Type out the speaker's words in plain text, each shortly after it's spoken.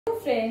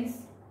Friends,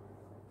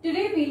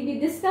 today we'll be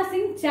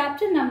discussing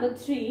chapter number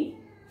 3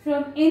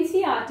 from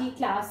NCERT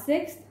class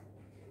 6th,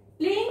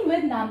 playing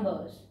with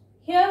numbers.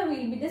 Here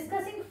we'll be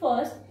discussing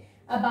first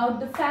about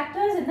the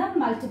factors in the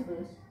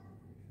multiples.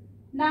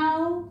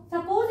 Now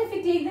suppose if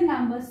we take the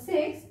number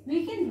 6,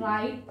 we can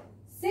write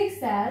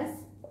 6 as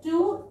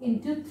 2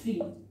 into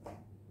 3.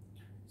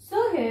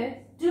 So here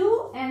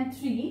 2 and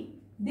 3,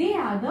 they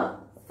are the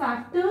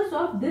factors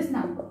of this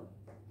number.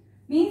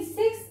 Means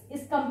 6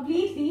 is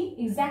completely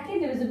exactly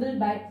divisible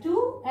by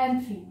 2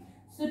 and 3.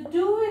 So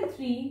 2 and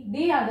 3,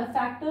 they are the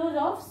factors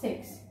of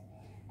 6.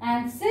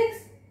 And 6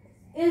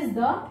 is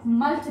the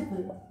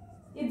multiple.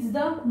 It's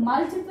the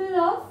multiple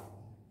of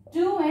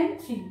 2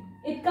 and 3.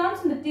 It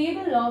comes in the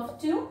table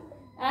of 2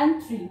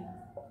 and 3.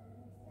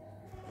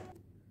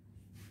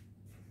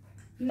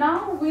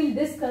 Now we'll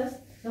discuss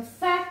the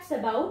facts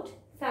about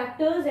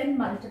factors and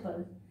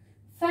multiple.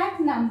 Fact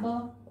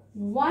number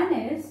 1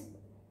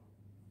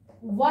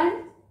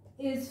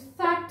 is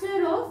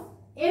factor of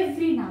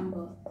every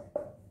number,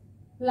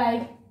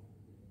 like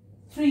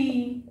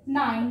 3,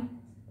 9.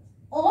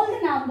 All the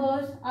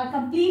numbers are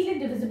completely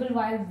divisible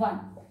by 1.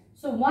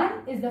 So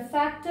 1 is the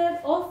factor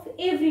of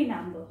every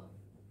number.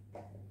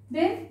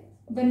 Then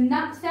the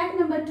fact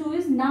number 2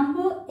 is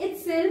number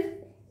itself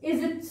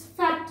is its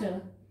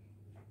factor.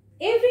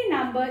 Every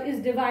number is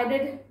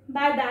divided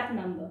by that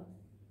number.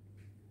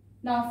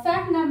 Now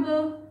fact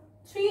number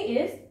 3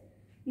 is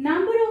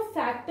number of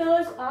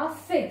factors are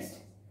fixed.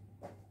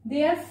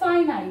 They are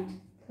finite.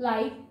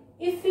 Like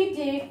if we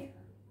take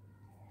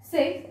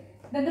 6,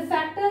 then the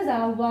factors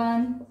are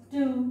 1,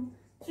 2,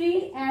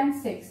 3 and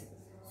 6.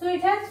 So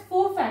it has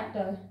 4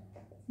 factors.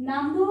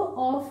 Number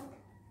of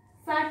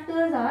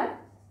factors are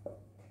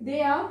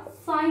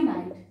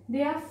finite.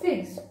 They are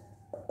fixed.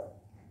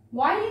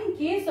 While in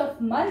case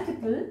of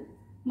multiples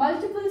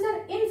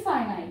are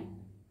infinite.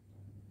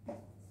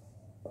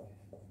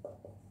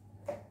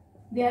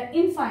 They are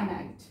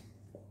infinite.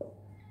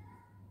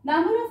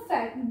 Number of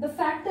the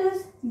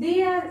factors,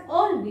 they are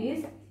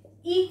always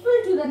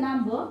equal to the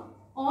number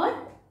or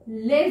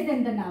less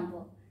than the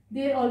number.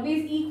 They are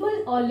always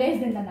equal or less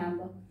than the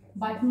number.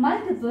 But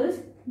multiples,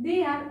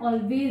 they are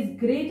always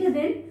greater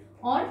than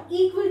or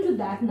equal to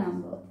that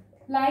number.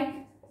 Like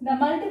the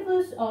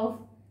multiples of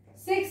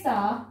 6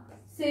 are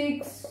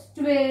 6,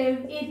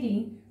 12,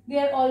 18. They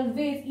are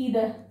always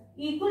either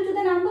equal to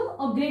the number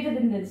or greater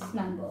than this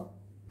number.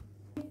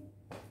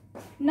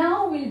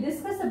 Now we'll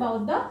discuss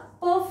about the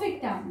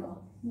perfect number.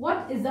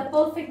 What is the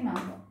perfect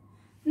number?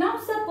 Now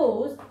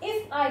suppose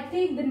if I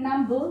take the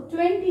number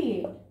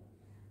 28,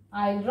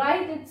 I'll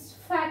write its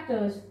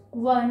factors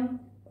 1,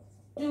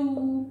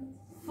 2,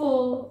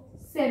 4,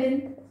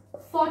 7,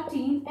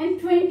 14 and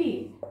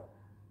 28.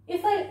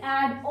 If I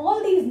add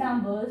all these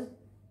numbers,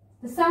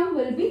 the sum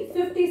will be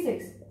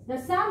 56. The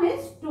sum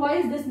is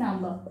twice this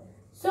number.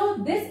 So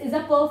this is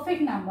a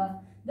perfect number.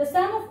 The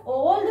sum of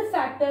all the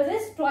factors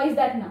is twice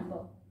that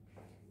number.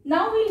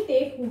 Now we'll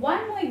take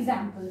one more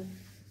example.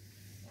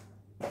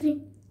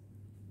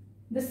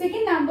 The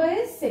second number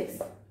is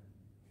 6.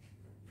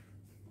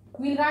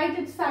 We'll write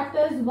its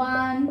factors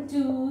 1,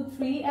 2,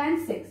 3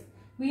 and 6.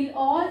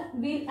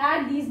 We'll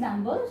add these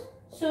numbers.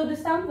 So the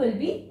sum will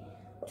be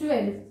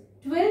 12.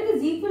 12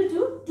 is equal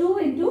to 2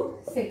 into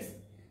 6.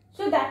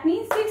 So that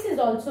means 6 is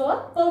also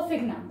a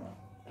perfect number.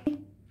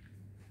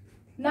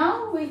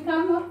 Now we'll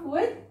come up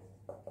with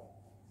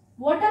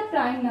what are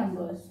prime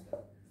numbers.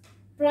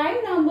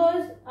 Prime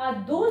numbers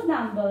are those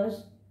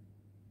numbers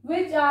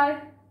which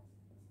have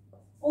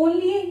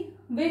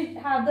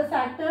the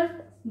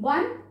factor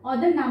 1 or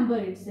the number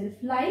itself.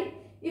 Like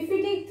if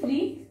we take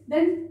 3,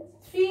 then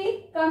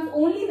 3 comes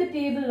only the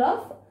table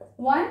of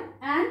 1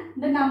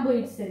 and the number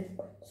itself.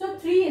 So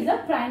 3 is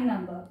a prime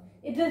number.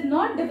 It is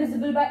not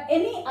divisible by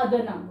any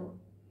other number.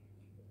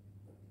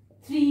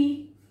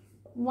 3,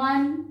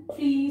 1,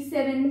 3,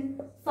 7,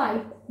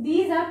 5.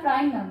 These are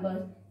prime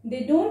numbers.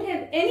 They don't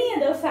have any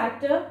other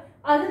factor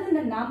other than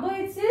the number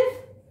itself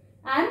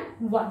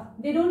and 1.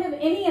 They don't have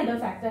any other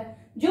factor.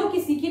 जो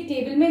किसी के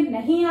table में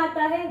नहीं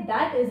आता है,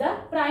 that is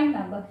a prime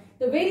number.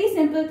 The very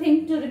simple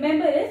thing to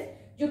remember is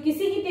जो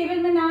किसी की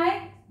टेबल में ना आए,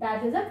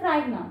 that is a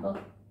prime number.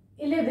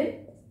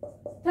 11,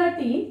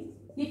 13,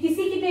 ये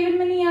किसी की टेबल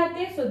में नहीं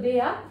आते, so they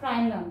are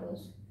prime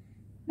numbers.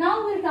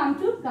 Now we'll come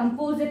to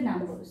composite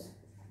numbers.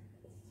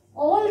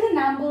 All the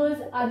numbers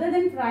other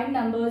than prime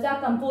numbers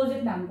are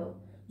composite numbers.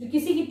 जो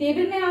किसी की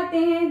टेबल में आते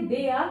हैं,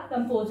 they are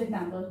composite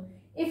numbers.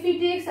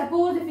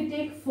 Suppose if we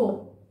take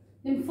 4,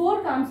 then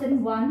 4 comes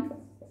in 1,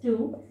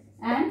 2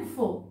 and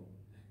 4.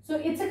 So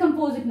it's a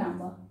composite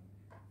number.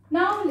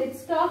 Now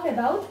let's talk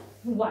about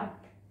 1.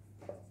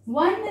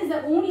 1 is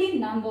the only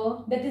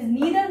number that is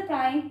neither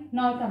prime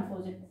nor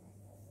composite.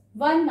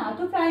 1 ना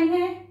तो prime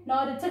है,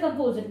 nor it's a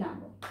composite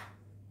number.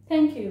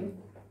 Thank you.